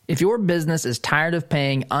If your business is tired of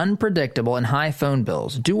paying unpredictable and high phone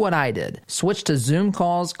bills, do what I did. Switch to Zoom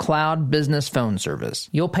Call's cloud business phone service.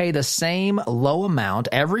 You'll pay the same low amount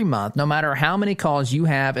every month, no matter how many calls you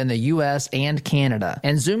have in the U.S. and Canada.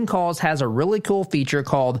 And Zoom Calls has a really cool feature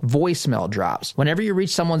called voicemail drops. Whenever you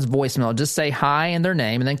reach someone's voicemail, just say hi and their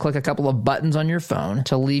name, and then click a couple of buttons on your phone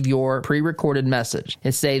to leave your pre-recorded message.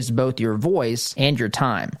 It saves both your voice and your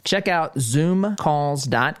time. Check out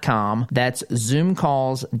zoomcalls.com. That's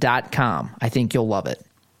zoomcalls.com. I think you'll love it.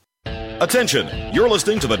 Attention, you're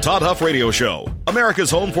listening to the Todd Huff Radio Show, America's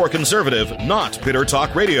home for conservative, not bitter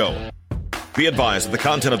talk radio. Be advised that the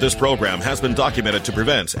content of this program has been documented to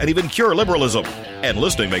prevent and even cure liberalism, and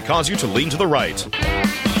listening may cause you to lean to the right.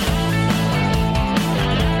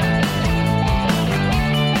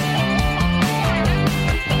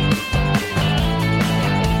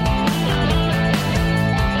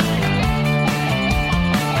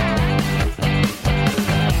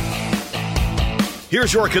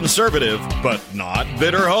 Here's your conservative, but not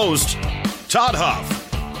bitter host, Todd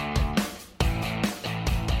Huff.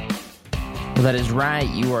 Well, that is right.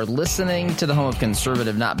 You are listening to the home of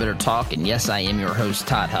conservative, not bitter talk, and yes, I am your host,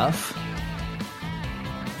 Todd Huff.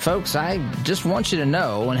 Folks, I just want you to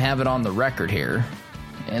know and have it on the record here,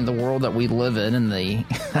 in the world that we live in the,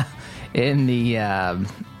 I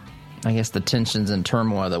guess, the tensions and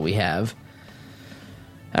turmoil that we have.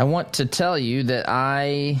 I want to tell you that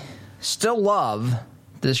I still love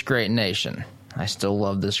this great nation. I still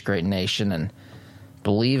love this great nation and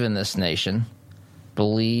believe in this nation,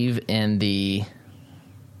 believe in the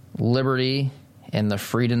liberty and the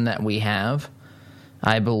freedom that we have.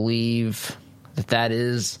 I believe that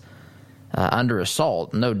is under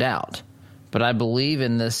assault, no doubt. But I believe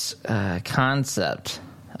in this concept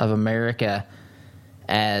of America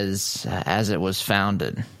as it was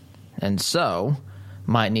founded. And so,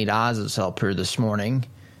 might need Oz's help here this morning.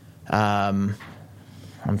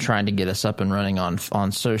 I'm trying to get us up and running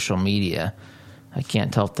on social media. I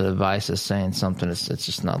can't tell if the device is saying something. It's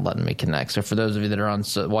just not letting me connect. So for those of you that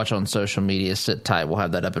are watch on social media, sit tight. We'll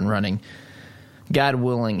have that up and running, God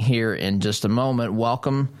willing, here in just a moment.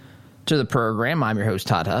 Welcome to the program. I'm your host,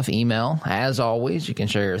 Todd Huff. Email, as always. You can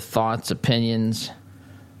share your thoughts, opinions,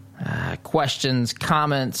 questions,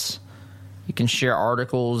 comments. You can share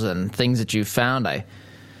articles and things that you've found.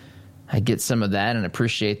 I get some of that and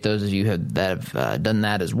appreciate those of you that have done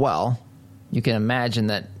that as well. You can imagine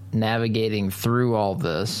that navigating through all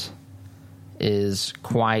this is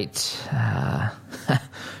quite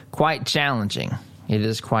challenging. It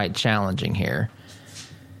is quite challenging here.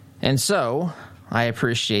 And so I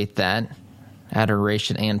appreciate that.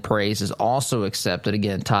 Adoration and praise is also accepted.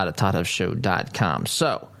 Again, Todd at ToddHuffShow.com.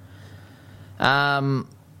 So,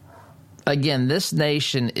 again, this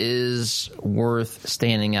nation is worth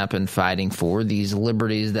standing up and fighting for. These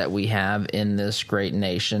liberties that we have in this great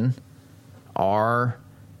nation are,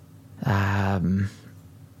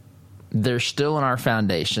 they're still in our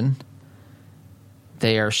foundation.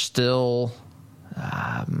 They are still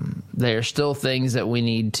things that we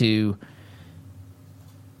need to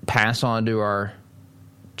pass on to our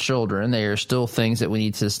children. They are still things that we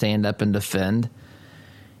need to stand up and defend.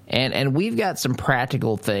 And we've got some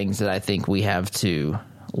practical things that I think we have to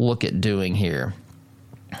look at doing here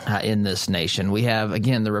in this nation. We have,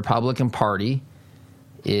 again, the Republican Party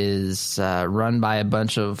is run by a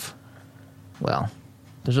bunch of,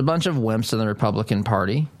 there's a bunch of wimps in the Republican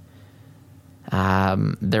Party.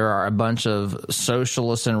 There are a bunch of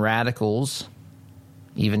socialists and radicals,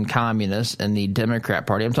 even communists, in the Democrat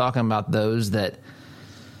Party. I'm talking about those that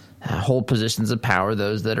hold positions of power,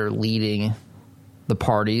 those that are leading the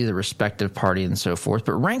party, the respective party, and so forth.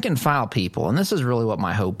 But rank and file people, and this is really what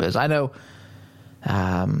my hope is. I know,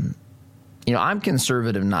 I'm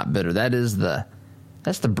conservative, not bitter. That's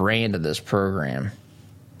the brand of this program,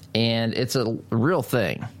 and it's a real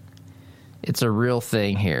thing. It's a real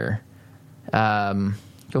thing here. Go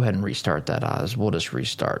ahead and restart that, Oz. We'll just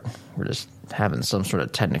restart. We're just having some sort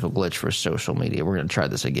of technical glitch for social media. We're going to try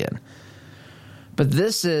this again. But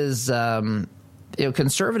this is,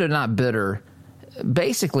 conservative, not bitter,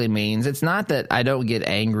 basically means it's not that I don't get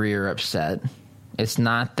angry or upset. It's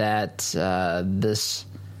not that this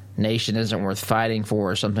nation isn't worth fighting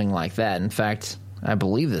for or something like that. In fact, I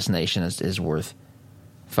believe this nation is worth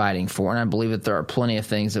fighting for, and I believe that there are plenty of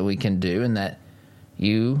things that we can do and that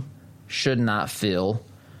you should not feel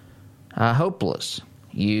hopeless.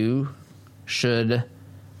 You should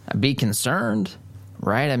be concerned,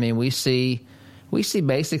 right? I mean, we see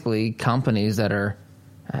basically companies that are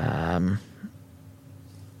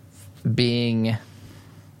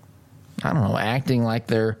acting like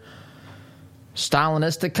they're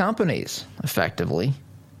Stalinistic companies, effectively.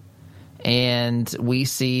 And we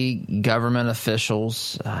see government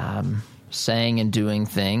officials saying and doing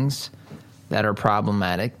things that are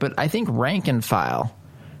problematic. But I think rank and file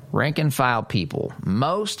people,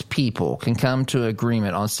 most people can come to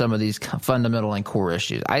agreement on some of these fundamental and core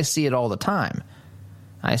issues. I see it all the time.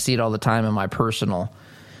 I see it all the time in my personal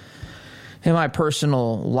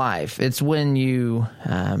life. It's when you,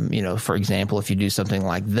 for example, if you do something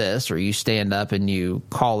like this, or you stand up and you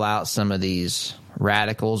call out some of these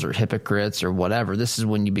radicals or hypocrites or whatever, this is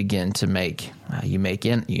when you begin to make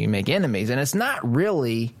enemies. And it's not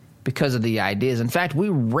really because of the ideas. In fact, we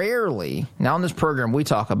rarely, now on this program we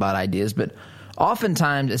talk about ideas, but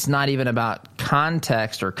oftentimes it's not even about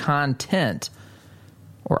context or content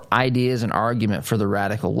or ideas and argument for the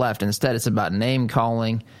radical left. Instead, it's about name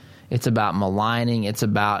calling, it's about maligning, it's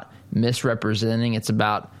about misrepresenting, it's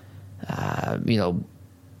about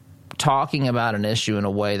talking about an issue in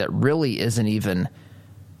a way that really isn't even,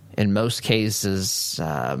 in most cases,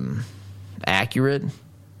 accurate,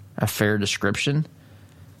 a fair description.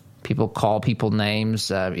 People call people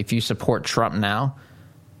names. If you support Trump now,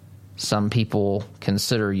 some people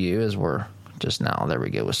consider you, as we're just now, there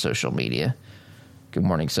we go, with social media. Good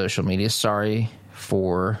morning, social media. Sorry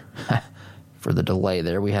for the delay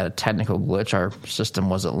there. We had a technical glitch. Our system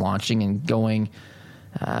wasn't launching and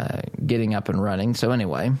getting up and running. So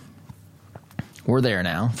anyway, we're there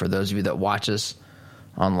now. For those of you that watch us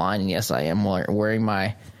online, and yes, I am wearing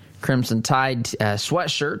my Crimson Tide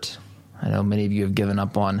sweatshirt. I know many of you have given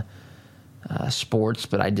up on sports,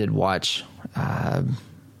 but I did watch the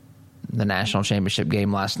national championship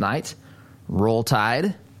game last night. Roll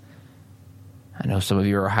Tide. I know some of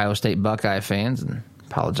you are Ohio State Buckeye fans, and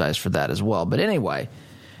apologize for that as well. But anyway,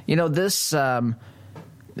 this some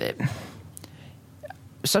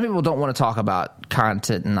people don't want to talk about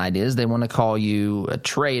content and ideas. They want to call you a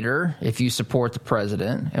traitor if you support the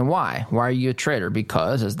president. And why? Why are you a traitor?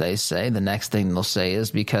 Because, as they say, the next thing they'll say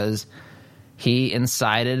is because he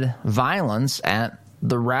incited violence at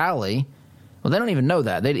the rally. Well, they don't even know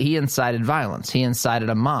that. He incited violence. He incited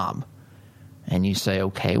a mob. And you say,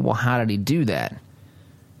 okay, well, how did he do that?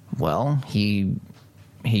 Well, he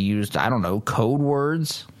used, I don't know, code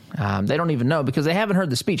words. They don't even know because they haven't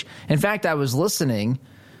heard the speech. In fact, I was listening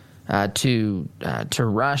to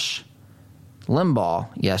Rush Limbaugh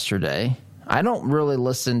yesterday. I don't really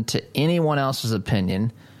listen to anyone else's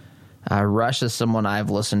opinion. Rush is someone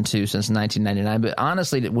I've listened to since 1999. But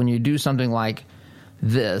honestly, when you do something like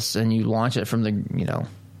this and you launch it from the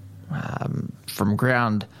from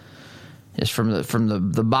ground, just from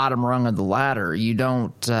the bottom rung of the ladder, you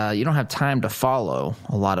don't have time to follow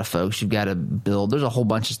a lot of folks. You've got to build. There's a whole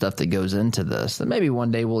bunch of stuff that goes into this that maybe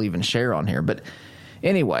one day we'll even share on here. But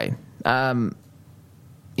anyway,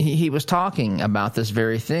 he was talking about this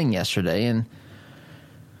very thing yesterday, and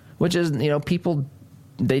which is people,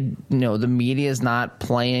 the media is not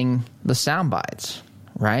playing the sound bites.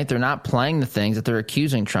 Right? They're not playing the things that they're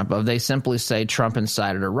accusing Trump of. They simply say Trump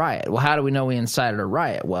incited a riot. Well, how do we know he incited a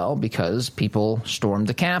riot? Well, because people stormed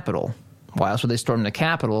the Capitol. Why else would they storm the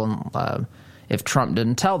Capitol if Trump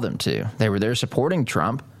didn't tell them to? They were there supporting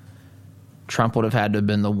Trump. Trump would have had to have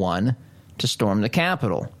been the one to storm the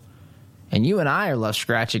Capitol. And you and I are left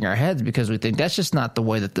scratching our heads because we think that's just not the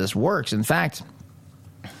way that this works. In fact,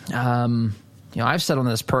 I've said on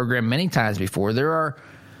this program many times before, there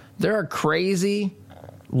are crazy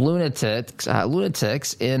lunatics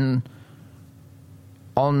in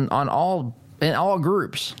all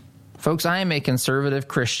groups. Folks, I am a conservative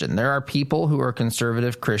Christian. There are people who are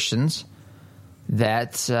conservative Christians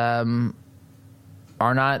that are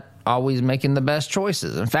not always making the best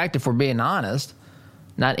choices. In fact, if we're being honest,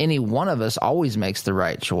 not any one of us always makes the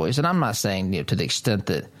right choice. And I'm not saying to the extent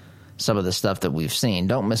that some of the stuff that we've seen.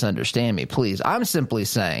 Don't misunderstand me, please. I'm simply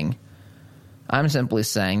saying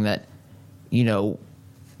that,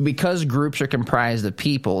 because groups are comprised of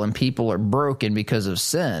people and people are broken because of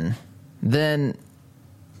sin, then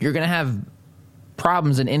you're going to have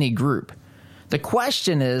problems in any group. The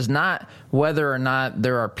question is not whether or not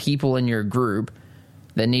there are people in your group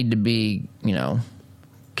that need to be,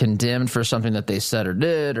 condemned for something that they said or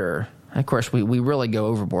did, or, of course, we really go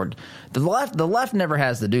overboard. The left never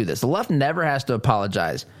has to do this. The left never has to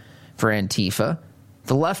apologize for Antifa.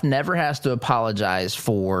 The left never has to apologize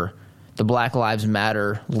for the Black Lives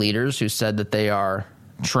Matter leaders who said that they are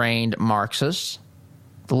trained Marxists.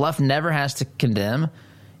 The left never has to condemn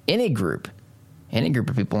any group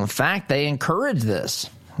of people. In fact, they encourage this.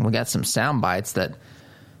 We got some sound bites that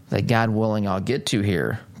God willing I'll get to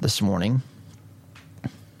here this morning.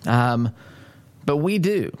 But we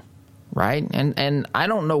do, right? And I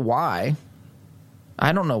don't know why.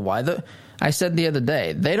 I said the other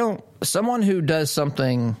day, someone who does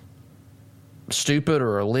something stupid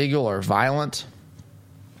or illegal or violent,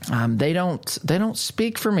 they don't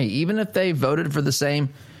speak for me, even if they voted for the same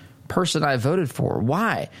person I voted for.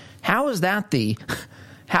 Why? How is that the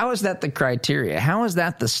criteria? How is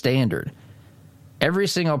that the standard? Every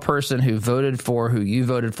single person who you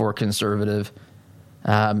voted for conservative,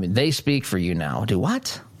 they speak for you now. Do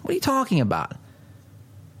what? What are you talking about?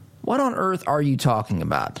 What on earth are you talking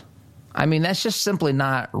about? I mean, that's just simply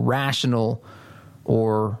not rational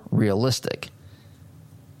or realistic.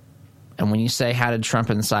 And when you say, how did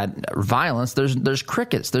Trump incite violence, there's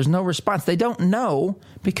crickets. There's no response. They don't know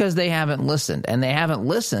because they haven't listened. And they haven't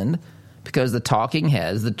listened because the talking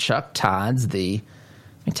heads, the Chuck Todds,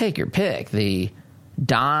 take your pick, the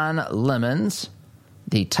Don Lemons,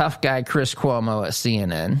 the tough guy Chris Cuomo at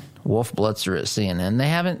CNN, Wolf Blitzer at CNN,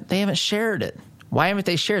 they haven't shared it. Why haven't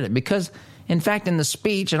they shared it? Because, in fact, in the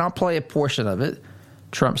speech, and I'll play a portion of it,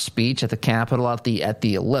 Trump's speech at the Capitol, at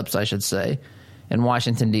the Ellipse, I should say, in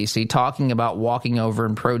Washington, D.C., talking about walking over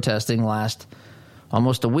and protesting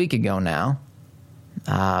almost a week ago now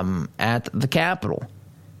at the Capitol.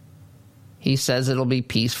 He says it'll be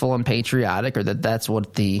peaceful and patriotic, or that's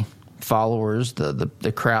what the followers,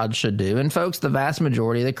 the crowd should do. And, folks, the vast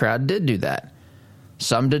majority of the crowd did do that.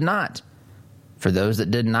 Some did not. For those that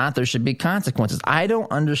did not, there should be consequences. I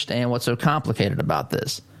don't understand what's so complicated about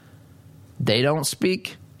this. They don't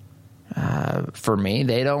speak for me.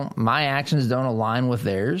 My actions don't align with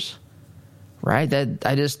theirs, right?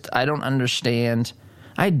 I don't understand.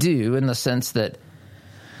 I do, in the sense that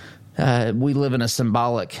we live in a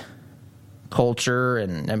symbolic culture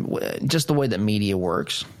and just the way that media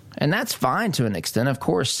works. And that's fine to an extent. Of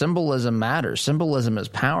course, symbolism matters. Symbolism is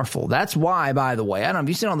powerful. That's why, by the way, I don't know, have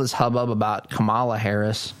you seen all this hubbub about Kamala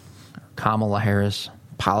Harris?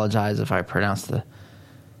 Apologize if I pronounced the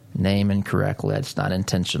name incorrectly. It's not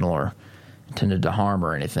intentional or intended to harm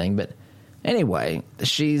or anything. But anyway,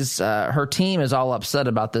 her team is all upset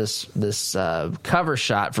about this cover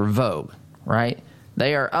shot for Vogue, right?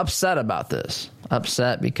 They are upset about this.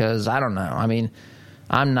 Upset because, I don't know. I mean,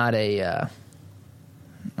 I'm not a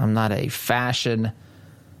fashion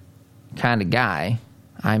kind of guy.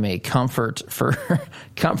 I'm a comfort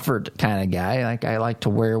kind of guy. I like to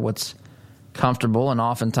wear what's comfortable, and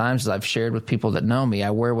oftentimes, as I've shared with people that know me,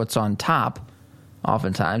 I wear what's on top.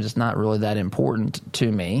 Oftentimes, it's not really that important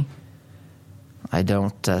to me. I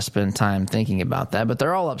don't spend time thinking about that, but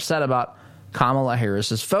they're all upset about Kamala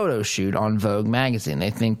Harris's photo shoot on Vogue magazine. They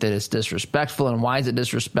think that it's disrespectful, and why is it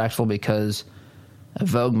disrespectful? Because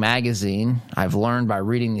Vogue magazine, I've learned by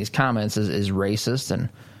reading these comments, is racist, and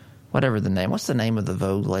whatever the name. What's the name of the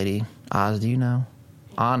Vogue lady? Oz, do you know?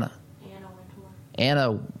 Anna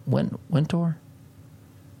Wintour?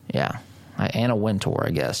 Yeah. Anna Wintour,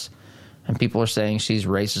 I guess. And people are saying she's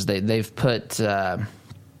racist. They've put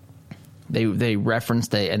they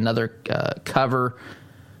referenced another cover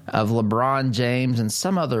of LeBron James and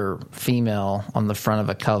some other female on the front of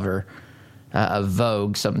a cover of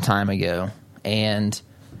Vogue some time ago, and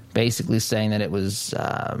basically saying that it was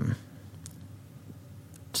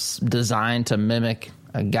designed to mimic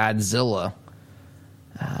a Godzilla.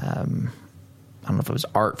 I don't know if it was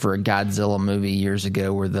art for a Godzilla movie years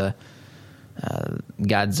ago where the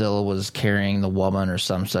Godzilla was carrying the woman or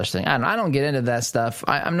some such thing. I don't get into that stuff.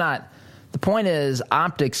 I'm not. The point is,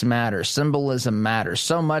 optics matter. Symbolism matters.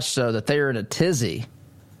 So much so that they are in a tizzy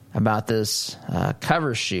about this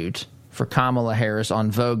cover shoot for Kamala Harris on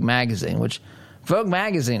Vogue magazine, which Vogue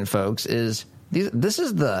magazine, folks,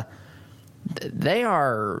 they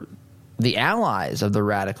are the allies of the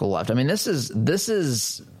radical left. I mean, this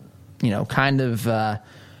is kind of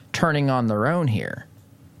turning on their own here.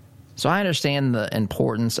 So I understand the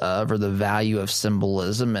importance of, or the value of,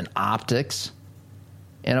 symbolism and optics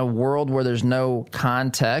in a world where there's no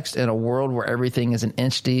context, in a world where everything is an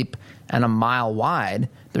inch deep and a mile wide.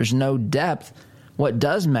 There's no depth. What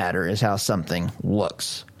does matter is how something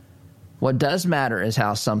looks. What does matter is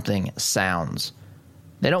how something sounds.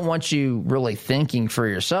 They don't want you really thinking for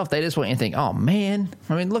yourself. They just want you to think, oh, man.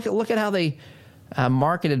 I mean, look at how they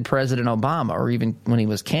marketed President Obama, or even when he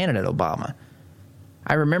was candidate Obama.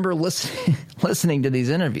 I remember listening to these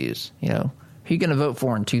interviews. Who are you going to vote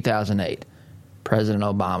for in 2008? President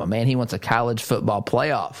Obama. Man, he wants a college football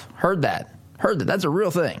playoff. Heard that. That's a real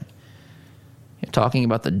thing. You're talking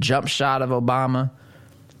about the jump shot of Obama,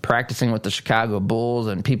 practicing with the Chicago Bulls,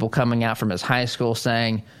 and people coming out from his high school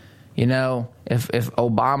saying, if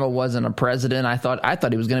Obama wasn't a president, I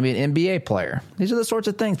thought he was going to be an NBA player. These are the sorts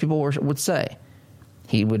of things people would say.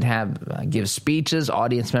 He would give speeches.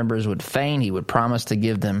 Audience members would feign. He would promise to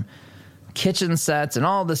give them kitchen sets and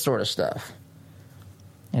all this sort of stuff.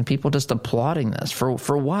 And people just applauding this.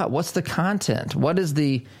 For what? What's the content? What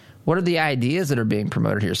are the ideas that are being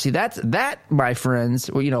promoted here? See, that, my friends,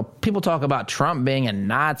 people talk about Trump being a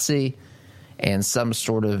Nazi and some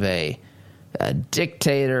sort of a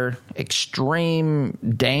dictator, extreme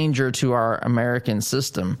danger to our American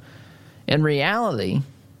system. In reality,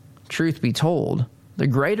 truth be told, the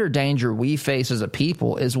greater danger we face as a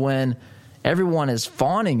people is when everyone is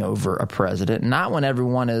fawning over a president, not when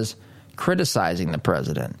everyone is criticizing the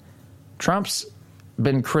president. Trump's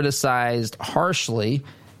been criticized harshly,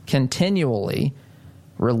 continually,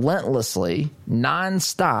 relentlessly,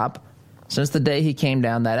 nonstop since the day he came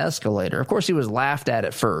down that escalator. Of course, he was laughed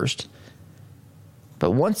at first.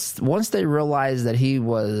 But once they realized that he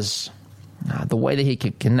was the way that he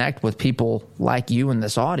could connect with people like you in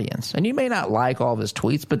this audience, and you may not like all of his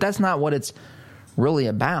tweets, but that's not what it's really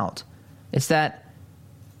about. It's that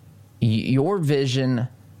your vision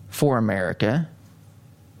for America,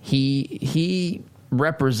 he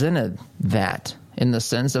represented that in the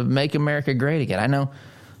sense of make America great again. I know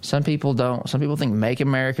some people don't. Some people think make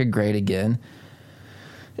America great again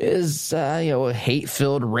is a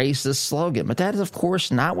hate-filled racist slogan, but that is, of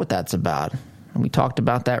course, not what that's about. And we talked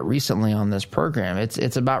about that recently on this program.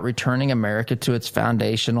 It's about returning America to its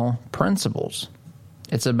foundational principles.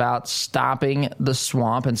 It's about stopping the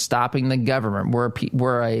swamp and stopping the government.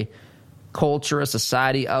 We're a culture, a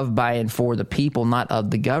society of, by, and for the people, not of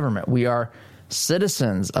the government. We are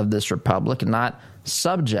citizens of this republic, not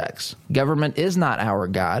subjects. Government is not our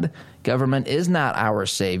God. Government is not our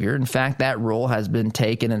savior. In fact, that role has been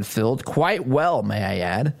taken and filled quite well, may I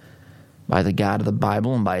add, by the God of the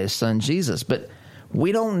Bible and by his son Jesus. But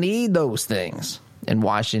we don't need those things in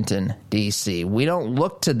Washington, D.C. We don't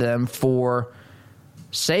look to them for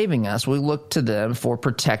saving us. We look to them for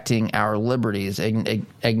protecting our liberties,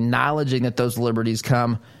 acknowledging that those liberties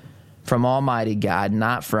come from Almighty God,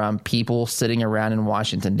 not from people sitting around in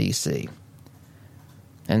Washington, D.C.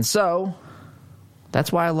 And so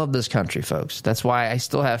that's why I love this country, folks. That's why I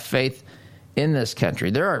still have faith in this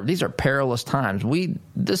country. These are perilous times.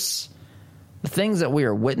 The things that we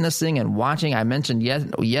are witnessing and watching, I mentioned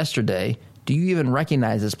yesterday, do you even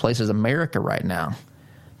recognize this place as America right now?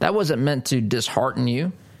 That wasn't meant to dishearten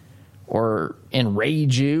you or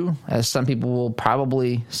enrage you, as some people will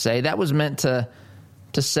probably say. That was meant to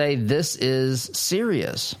say this is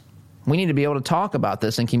serious. We need to be able to talk about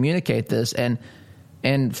this and communicate this and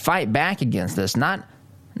fight back against this. Not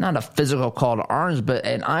a physical call to arms, but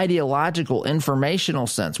an ideological, informational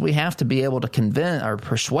sense. We have to be able to convince or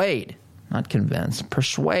persuade. Not convince,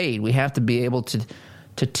 persuade. We have to be able to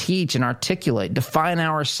teach and articulate, define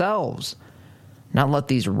ourselves, not let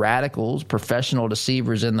these radicals, professional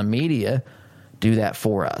deceivers in the media do that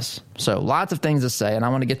for us. So lots of things to say, and I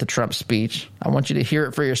want to get to Trump's speech. I want you to hear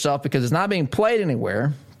it for yourself because it's not being played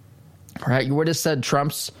anywhere. Right? You just said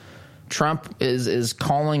Trump is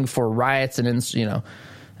calling for riots and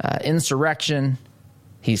insurrection.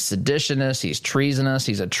 He's seditionist. He's treasonous.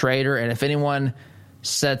 He's a traitor. And if anyone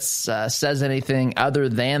says anything other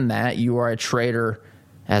than that, you are a traitor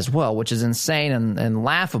as well, which is insane and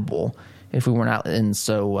laughable if we were not in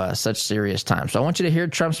such serious times. So I want you to hear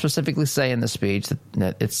Trump specifically say in the speech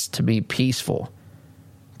that it's to be peaceful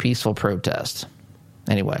protest.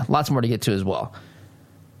 Anyway, lots more to get to as well.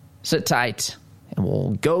 Sit tight, and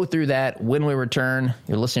we'll go through that when we return.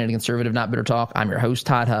 You're listening to Conservative Not Bitter Talk. I'm your host,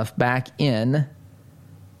 Todd Huff, back in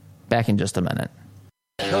just a minute.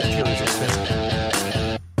 Healthcare is expensive.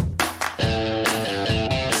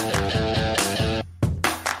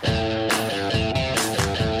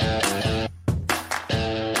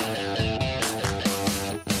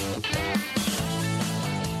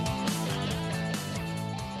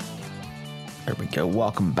 There we go.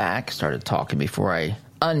 Welcome back. Started talking before I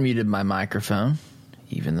unmuted my microphone.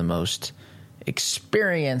 Even the most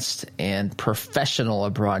experienced and professional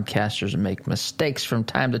of broadcasters make mistakes from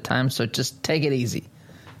time to time, so just take it easy.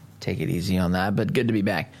 Take it easy on that, but good to be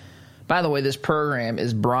back. By the way, this program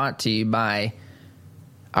is brought to you by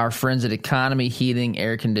our friends at Economy Heating,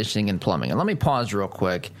 Air Conditioning, and Plumbing. And let me pause real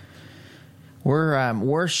quick.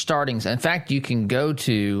 We're starting. In fact, you can go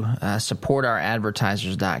to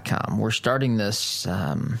supportouradvertisers.com. We're starting this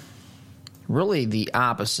really the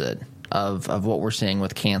opposite of what we're seeing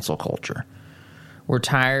with cancel culture. We're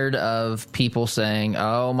tired of people saying,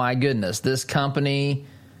 oh, my goodness, this company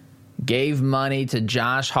gave money to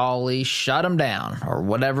Josh Hawley, shut him down, or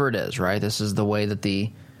whatever it is, right? This is the way that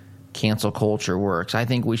the cancel culture works. I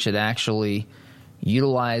think we should actually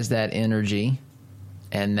utilize that energy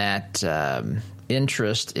and that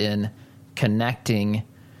interest in connecting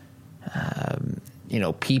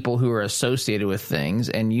people who are associated with things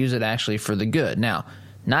and use it actually for the good. Now,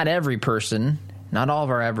 not every person, not all of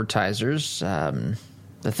our advertisers,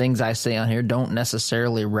 the things I say on here don't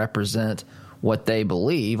necessarily represent what they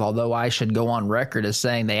believe, although I should go on record as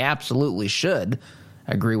saying they absolutely should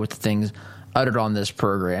agree with the things uttered on this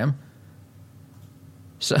program.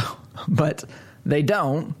 So, but they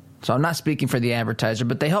don't. So I'm not speaking for the advertiser,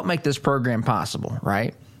 but they help make this program possible,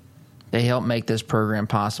 right? They help make this program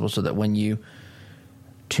possible so that when you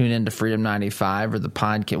tune into Freedom 95 or the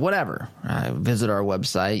podcast, whatever, visit our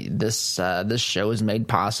website, this show is made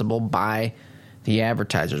possible by the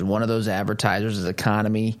advertisers. One of those advertisers is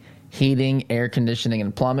Economy Heating, Air Conditioning,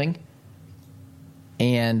 and Plumbing.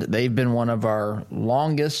 And they've been one of our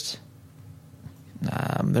longest.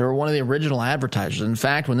 They were one of the original advertisers. In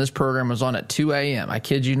fact, when this program was on at 2 a.m., I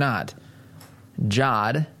kid you not,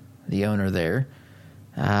 Jod, the owner there,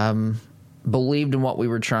 believed in what we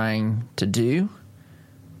were trying to do.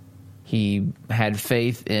 He had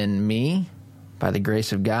faith in me by the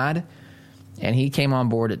grace of God, and he came on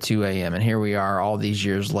board at 2 a.m., and here we are all these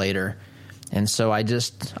years later. And so I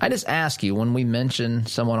just ask you, when we mention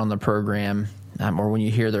someone on the program or when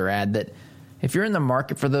you hear their ad, that if you're in the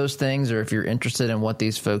market for those things or if you're interested in what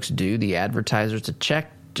these folks do, the advertisers, to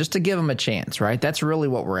check, just to give them a chance, right? That's really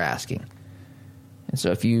what we're asking. And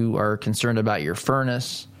so if you are concerned about your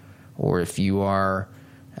furnace, or if you are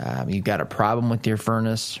you've got a problem with your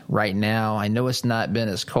furnace right now, I know it's not been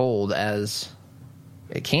as cold as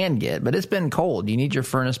it can get, but it's been cold. You need your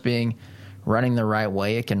furnace running the right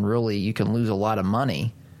way. You can lose a lot of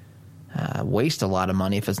money, waste a lot of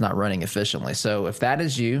money if it's not running efficiently. So if that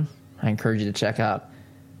is you, I encourage you to check out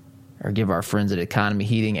or give our friends at Economy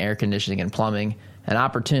Heating, Air Conditioning, and Plumbing an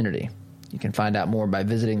opportunity. You can find out more by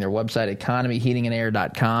visiting their website,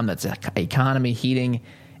 economyheatingandair.com. That's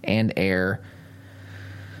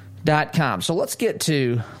economyheatingandair.com. So let's get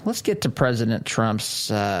to President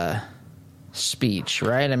Trump's speech,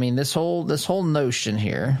 right? I mean, this whole notion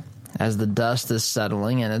here, as the dust is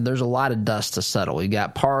settling, and there's a lot of dust to settle. We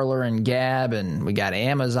got Parler and Gab, and we got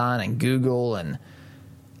Amazon and Google and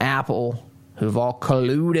Apple, who've all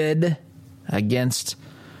colluded against,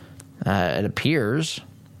 it appears,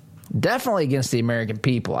 definitely against the American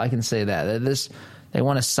people. I can say that. They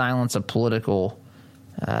want to silence a political,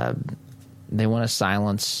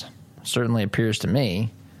 certainly appears to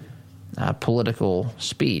me, political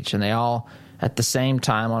speech. And they all, at the same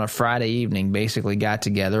time on a Friday evening, basically got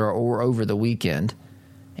together, or over the weekend.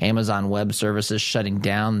 Amazon Web Services shutting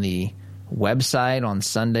down the website on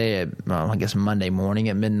Sunday Monday morning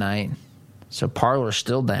at midnight. So Parler's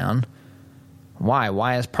still down. Why?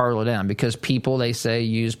 Why is Parler down? Because people, they say,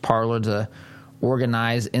 use Parler to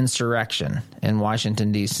organize insurrection in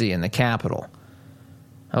Washington, D.C., in the Capitol.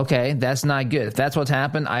 Okay, that's not good. If that's what's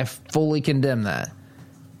happened, I fully condemn that.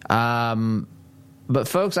 But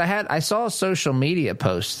folks, I saw a social media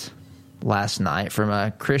post last night from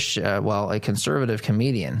a conservative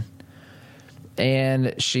comedian,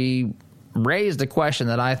 and she raised a question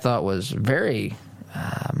that I thought was very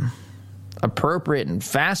appropriate and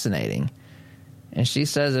fascinating. And she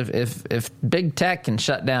says if big tech can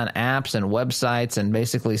shut down apps and websites and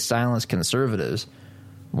basically silence conservatives,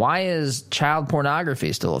 why is child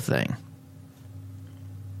pornography still a thing?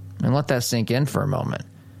 And let that sink in for a moment.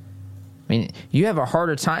 I mean, you have a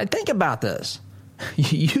harder time. Think about this.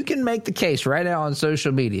 You can make the case right now on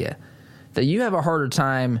social media that you have a harder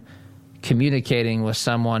time communicating with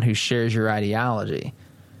someone who shares your ideology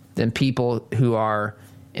than people who are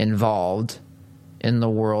involved in the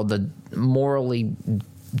world, the morally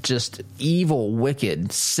just evil,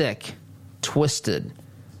 wicked, sick, twisted,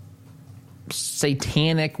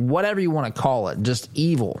 satanic, whatever you want to call it, just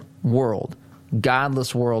evil world,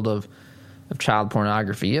 godless world of child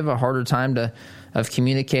pornography. You have a harder time of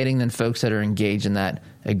communicating than folks that are engaged in that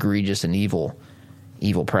egregious and evil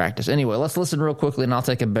practice. Anyway, let's listen real quickly, and I'll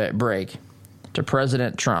take a break, to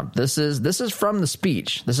President Trump. This is from the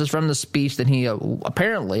speech. This is from the speech that he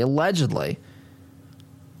allegedly,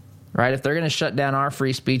 right? If they're going to shut down our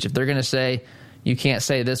free speech, if they're going to say you can't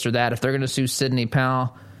say this or that, if they're going to sue Sidney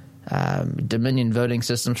Powell, Dominion Voting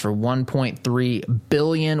Systems, for $1.3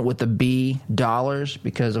 billion with a B dollars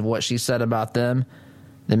because of what she said about them,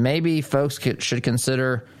 then maybe folks should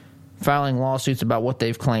consider filing lawsuits about what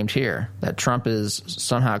they've claimed here, that Trump is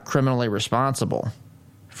somehow criminally responsible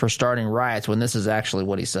for starting riots, when this is actually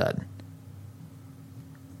what he said.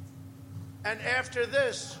 And after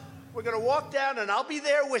this, we're going to walk down, and I'll be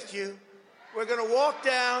there with you. We're going to walk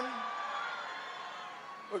down.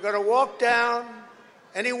 We're going to walk down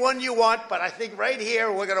anyone you want, but I think right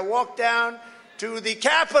here we're going to walk down to the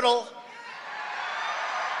Capitol.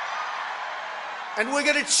 And we're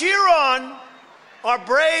going to cheer on our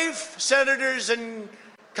brave senators and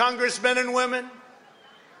congressmen and women.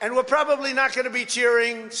 And we're probably not going to be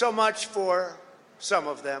cheering so much for some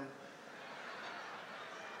of them.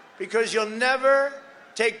 Because you'll never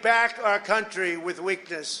take back our country with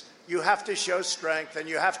weakness. You have to show strength, and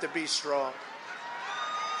you have to be strong.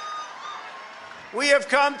 We have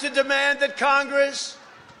come to demand that Congress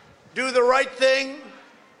do the right thing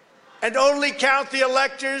and only count the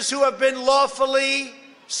electors who have been lawfully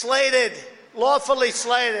slated. Lawfully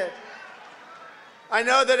slated. I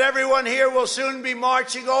know that everyone here will soon be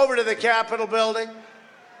marching over to the Capitol building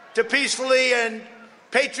to peacefully and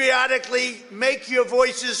patriotically make your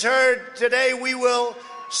voices heard. Today we will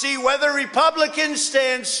see whether Republicans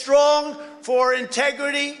stand strong for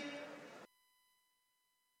integrity.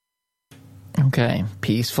 Okay,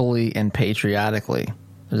 peacefully and patriotically.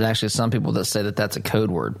 There's actually some people that say that that's a code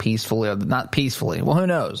word, peacefully or not peacefully. Well, who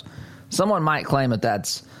knows? Someone might claim that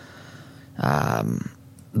that's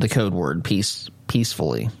the code word,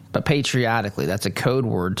 peacefully. But patriotically, that's a code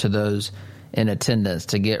word to those in attendance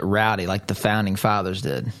to get rowdy like the Founding Fathers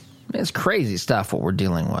did. I mean, it's crazy stuff what we're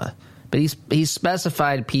dealing with. But he's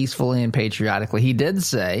specified peacefully and patriotically. He did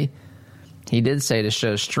say to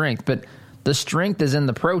show strength, but the strength is in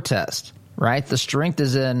the protest, right? The strength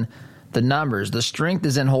is in the numbers. The strength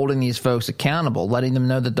is in holding these folks accountable, letting them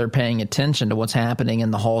know that they're paying attention to what's happening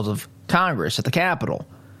in the halls of Congress at the Capitol,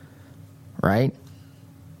 right?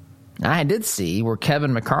 I did see where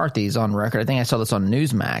Kevin McCarthy's on record. I think I saw this on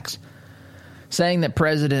Newsmax, saying that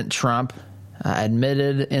President Trump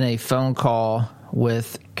admitted in a phone call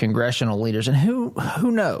with congressional leaders, and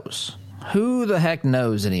who knows? Who the heck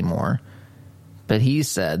knows anymore? But he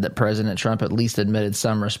said that President Trump at least admitted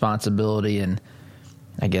some responsibility in,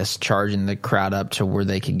 I guess, charging the crowd up to where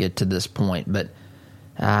they could get to this point. But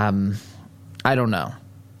I don't know.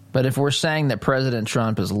 But if we're saying that President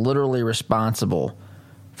Trump is literally responsible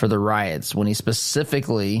for the riots when he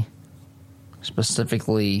specifically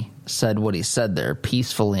said what he said there,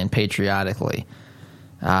 peacefully and patriotically,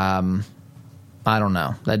 I don't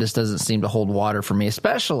know. That just doesn't seem to hold water for me,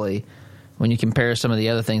 especially when you compare some of the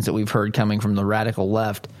other things that we've heard coming from the radical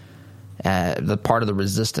left, the part of the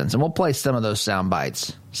resistance. And we'll play some of those sound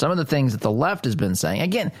bites. Some of the things that the left has been saying.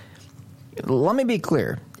 Again, let me be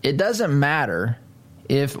clear. It doesn't matter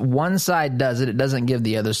if one side does it. It doesn't give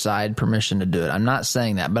the other side permission to do it. I'm not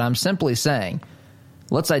saying that, but I'm simply saying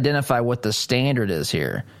let's identify what the standard is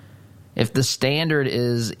here. If the standard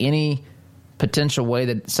is any potential way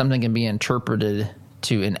that something can be interpreted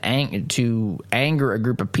to anger a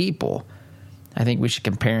group of people, I think we should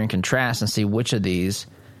compare and contrast and see which of these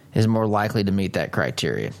is more likely to meet that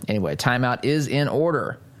criteria. Anyway, timeout is in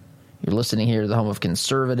order. You're listening here to the home of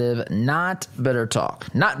conservative, not bitter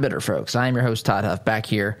talk. Not bitter, folks. I am your host, Todd Huff, back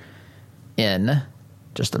here in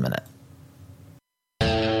just a minute.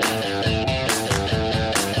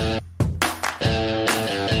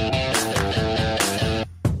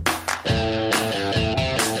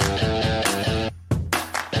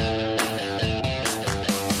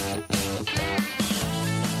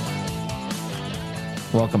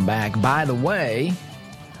 Welcome back. By the way,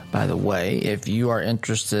 if you are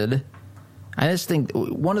interested, I just think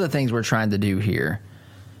one of the things we're trying to do here,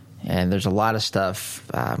 and there's a lot of stuff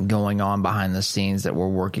going on behind the scenes that we're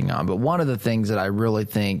working on, but one of the things that I really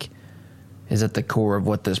think is at the core of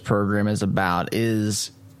what this program is about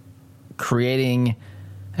is creating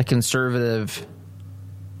a conservative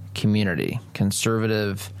community,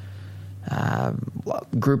 conservative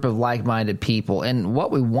group of like-minded people. And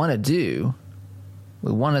what we want to do,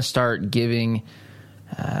 we want to start giving,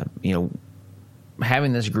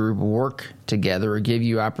 having this group work together or give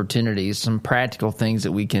you opportunities, some practical things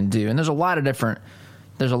that we can do. And there's a lot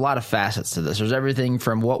of facets to this. There's everything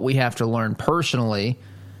from what we have to learn personally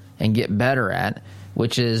and get better at,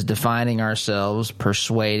 which is defining ourselves,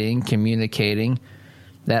 persuading, communicating,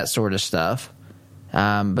 that sort of stuff.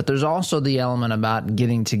 But there's also the element about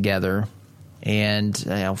getting together and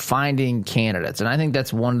finding candidates. And I think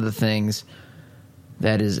that's one of the things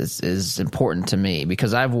that is important to me,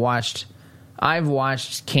 because I've watched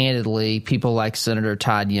candidly people like Senator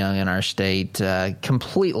Todd Young in our state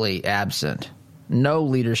completely absent, no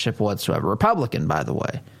leadership whatsoever. Republican, by the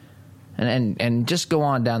way, and just go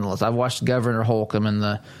on down the list. I've watched Governor Holcomb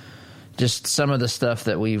and just some of the stuff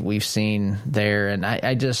that we've seen there, and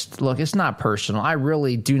I just look. It's not personal. I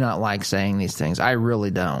really do not like saying these things. I really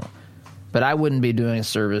don't. But I wouldn't be doing a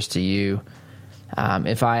service to you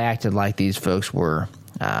if I acted like these folks were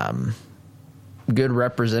good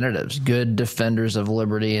representatives, good defenders of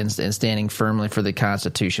liberty and standing firmly for the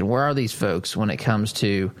Constitution. Where are these folks when it comes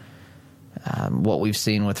to what we've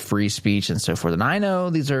seen with free speech and so forth. And I know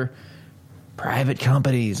these are private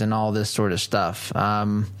companies and all this sort of stuff.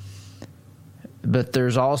 But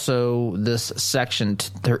there's also this Section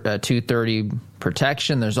 230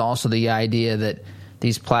 protection. There's also the idea that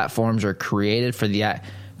these platforms are created for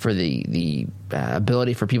the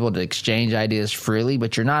ability for people to exchange ideas freely,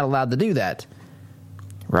 but you're not allowed to do that,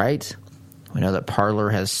 right? We know that Parler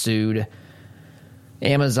has sued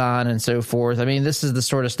Amazon and so forth. I mean, this is the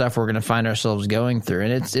sort of stuff we're going to find ourselves going through,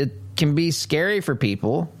 and it can be scary for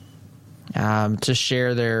people to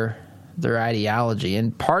share their ideology,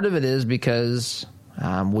 and part of it is because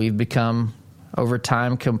we've become over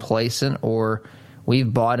time complacent, or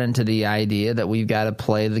we've bought into the idea that we've got to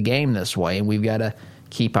play the game this way and we've got to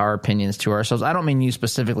keep our opinions to ourselves. I don't mean you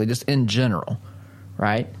specifically, just in general,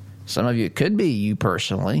 right? Some of you, it could be you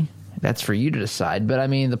personally. That's for you to decide. But I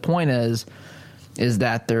mean, the point is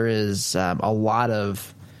that there is a lot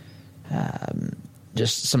of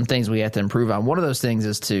just some things we have to improve on. One of those things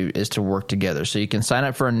is to work together. So you can sign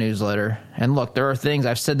up for a newsletter. And look, there are things,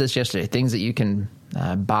 I've said this yesterday, things that you can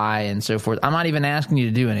buy and so forth. I'm not even asking you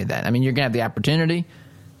to do any of that. I mean, you're going to have the opportunity.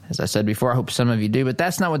 As I said before, I hope some of you do. But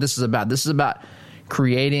that's not what this is about. This is about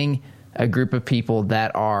creating a group of people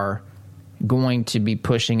that are going to be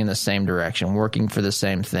pushing in the same direction, working for the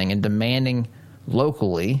same thing, and demanding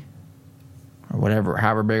locally, or whatever,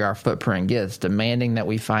 however big our footprint gets, demanding that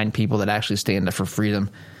we find people that actually stand up for freedom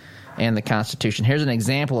and the Constitution. Here's an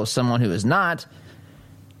example of someone who is not.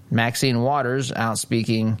 Maxine Waters out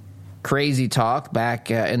speaking crazy talk back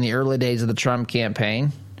in the early days of the Trump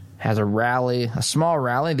campaign, has a rally, a small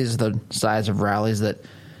rally. These are the size of rallies that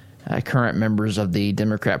current members of the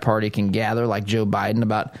Democrat Party can gather, like Joe Biden,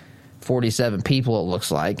 about 47 people it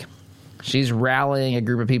looks like. She's rallying a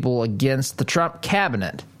group of people against the Trump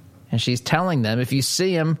cabinet. And she's telling them, if you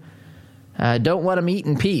see them, don't let them eat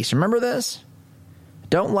in peace. Remember this?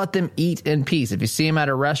 Don't let them eat in peace. If you see them at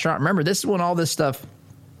a restaurant, remember, this is when all this stuff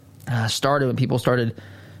started, when people started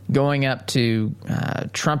going up to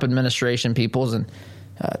Trump administration peoples and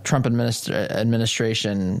Trump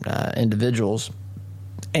administration individuals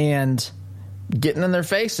and getting in their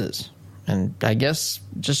faces and I guess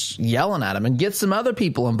just yelling at them and get some other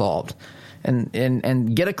people involved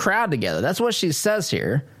and get a crowd together. That's what she says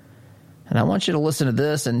here. And I want you to listen to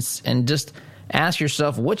this and just ask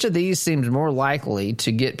yourself, which of these seems more likely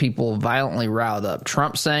to get people violently riled up?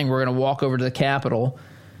 Trump saying we're going to walk over to the Capitol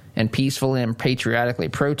and peacefully and patriotically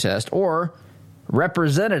protest, or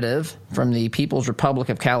Representative from the People's Republic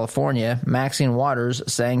of California, Maxine Waters,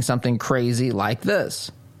 saying something crazy like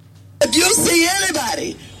this. If you see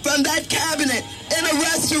anybody from that cabinet in a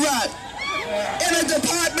restaurant, in a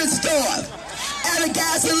department store, at a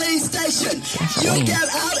gasoline station, you get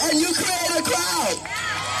out and you create a crowd.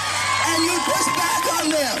 And you push back on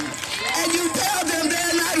them. And you tell them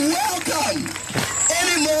they're not welcome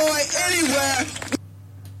anymore, anywhere.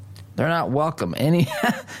 They're not welcome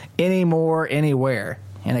anymore, anywhere.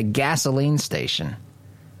 In a gasoline station.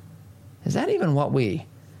 Is that even what we...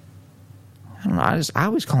 I don't know. I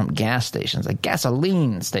always call them gas stations. A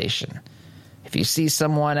gasoline station. If you see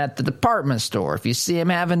someone at the department store, if you see them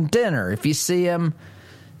having dinner, if you see them,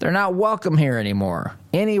 they're not welcome here anymore.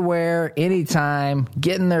 Anywhere, anytime,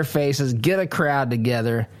 get in their faces, get a crowd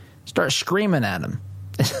together, start screaming at them.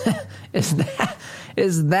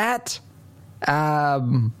 Is that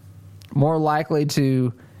more likely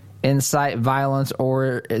to incite violence,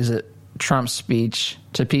 or is it Trump's speech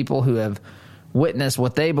to people who have witnessed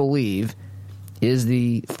what they believe is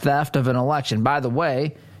the theft of an election? By the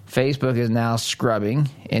way, Facebook is now scrubbing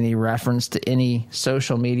any reference to any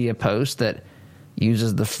social media post that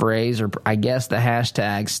uses the phrase, or I guess the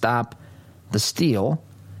hashtag, Stop the Steal.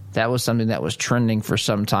 That was something that was trending for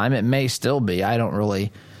some time. It may still be. I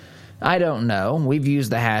don't know. We've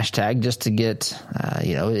used the hashtag just to get,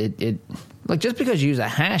 look, just because you use a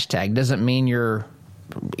hashtag doesn't mean you're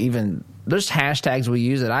even, there's hashtags we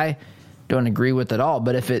use that I don't agree with at all.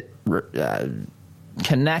 But if it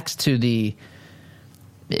connects to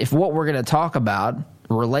if what we're going to talk about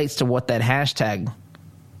relates to what that hashtag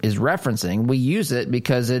is referencing, we use it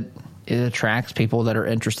because it attracts people that are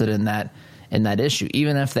interested in that issue,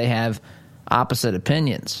 even if they have opposite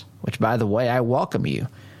opinions, which, by the way, I welcome you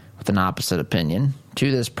with an opposite opinion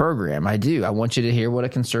to this program. I do. I want you to hear what a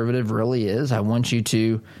conservative really is. I want you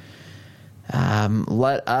to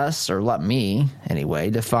let me, anyway,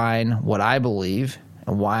 define what I believe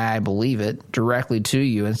and why I believe it directly to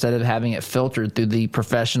you, instead of having it filtered through the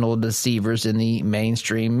professional deceivers in the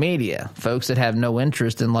mainstream media, folks that have no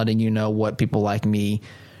interest in letting you know what people like me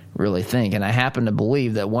really think. And I happen to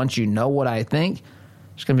believe that once you know what I think,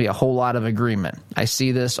 There's going to be a whole lot of agreement. I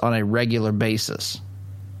see this on a regular basis.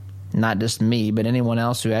 Not just me, but anyone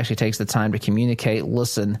else who actually takes the time to communicate,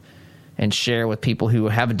 listen, and share with people who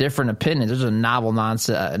have different opinions. There's a novel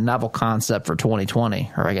concept for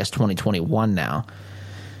 2020, or I guess 2021 now.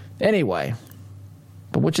 Anyway,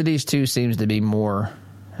 but which of these two seems to be more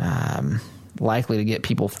likely to get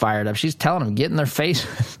people fired up? She's telling them, get in their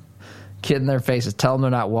faces. Get in their faces. Tell them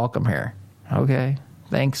they're not welcome here. Okay,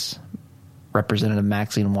 thanks, Representative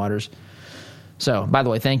Maxine Waters. So, by the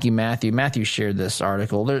way, thank you, Matthew. Matthew shared this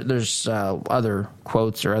article. There's other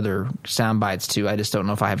quotes or other sound bites, too. I just don't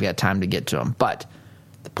know if I have got time to get to them. But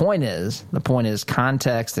the point is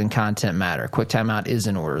context and content matter. Quick timeout is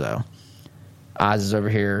in order, though. Oz is over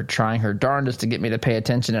here trying her darndest to get me to pay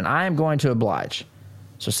attention, and I am going to oblige.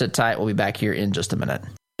 So sit tight. We'll be back here in just a minute.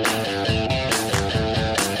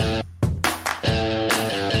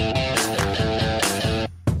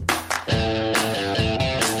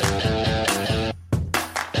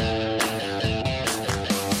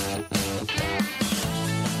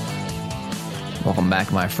 Welcome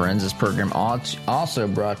back, my friends. This program also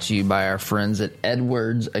brought to you by our friends at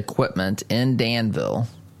Edwards Equipment in Danville.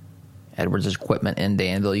 Edwards Equipment in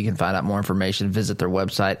Danville. You can find out more information. Visit their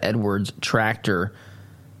website,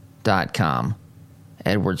 edwardstractor.com.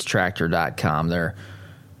 edwardstractor.com. They're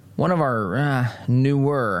one of our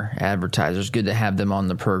newer advertisers. Good to have them on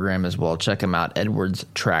the program as well. Check them out,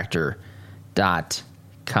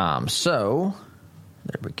 edwardstractor.com. So,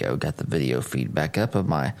 there we go. Got the video feed back up of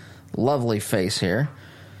my lovely face here.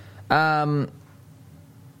 So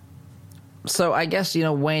I guess,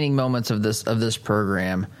 waning moments of this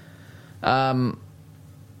program. I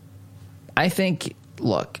think,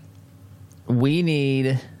 look, we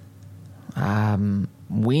need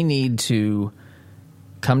to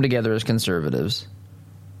come together as conservatives.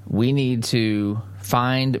 We need to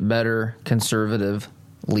find better conservative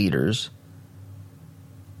leaders.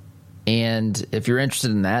 And if you're interested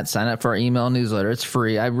in that, sign up for our email newsletter. It's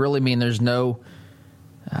free. I really mean there's no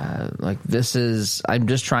I'm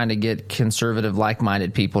just trying to get conservative,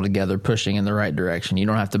 like-minded people together pushing in the right direction. You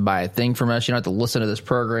don't have to buy a thing from us. You don't have to listen to this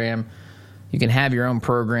program. You can have your own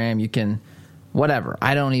program. You can whatever.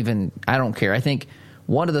 I don't care. I think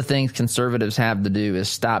one of the things conservatives have to do is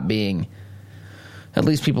stop being, at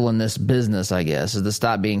least people in this business, I guess, is to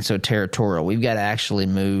stop being so territorial. We've got to actually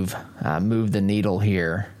move the needle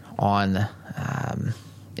here on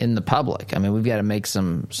in the public. I mean, we've got to make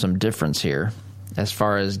some difference here as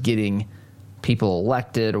far as getting people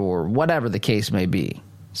elected or whatever the case may be,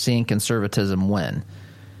 seeing conservatism win.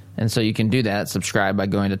 And so you can do that. Subscribe by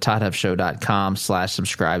going to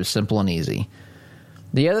toddhuffshow.com/subscribe. Simple and easy.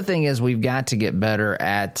 The other thing is we've got to get better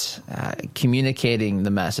at communicating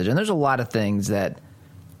the message. And there's a lot of things that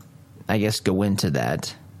I guess go into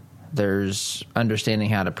that. There's understanding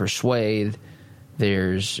how to persuade.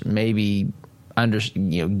 There's maybe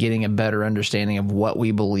getting a better understanding of what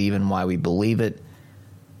we believe and why we believe it.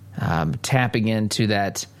 Tapping into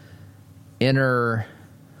that inner,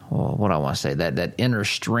 that inner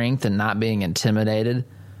strength and not being intimidated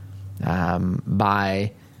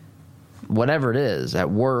by whatever it is at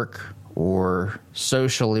work or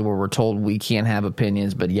socially, where we're told we can't have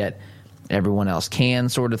opinions, but yet everyone else can,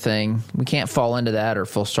 sort of thing. We can't fall into that or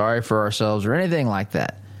feel sorry for ourselves or anything like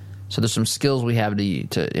that. So there's some skills we have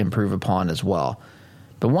to improve upon as well.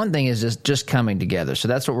 But one thing is just coming together. So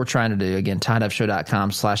that's what we're trying to do. Again,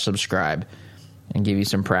 toddhuffshow.com/subscribe and give you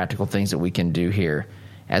some practical things that we can do here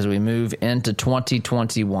as we move into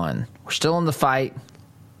 2021. We're still in the fight.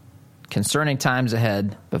 Concerning times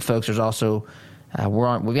ahead, but folks, there's also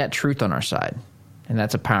we've got truth on our side, and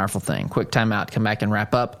that's a powerful thing. Quick timeout. Come back and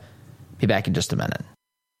wrap up. Be back in just a minute.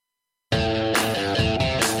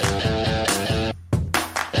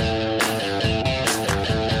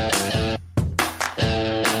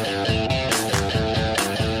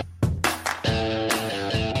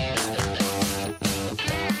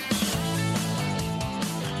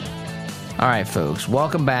 All right, folks,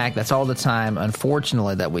 welcome back. That's all the time,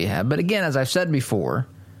 unfortunately, that we have. But again, as I've said before,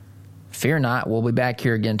 fear not. We'll be back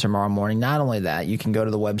here again tomorrow morning. Not only that, you can go to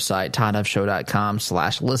the website,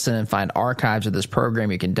 toddhuffshow.com/listen and find archives of this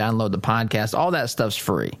program. You can download the podcast. All that stuff's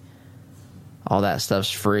free.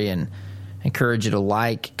 And I encourage you to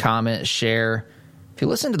like, comment, share. If you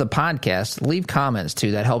listen to the podcast, leave comments,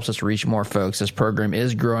 too. That helps us reach more folks. This program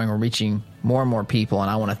is growing. We're reaching more and more people, and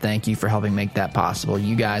I want to thank you for helping make that possible.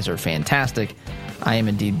 You guys are fantastic. I am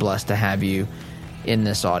indeed blessed to have you in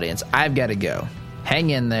this audience. I've got to go. Hang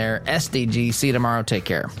in there. SDG. See you tomorrow. Take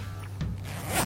care.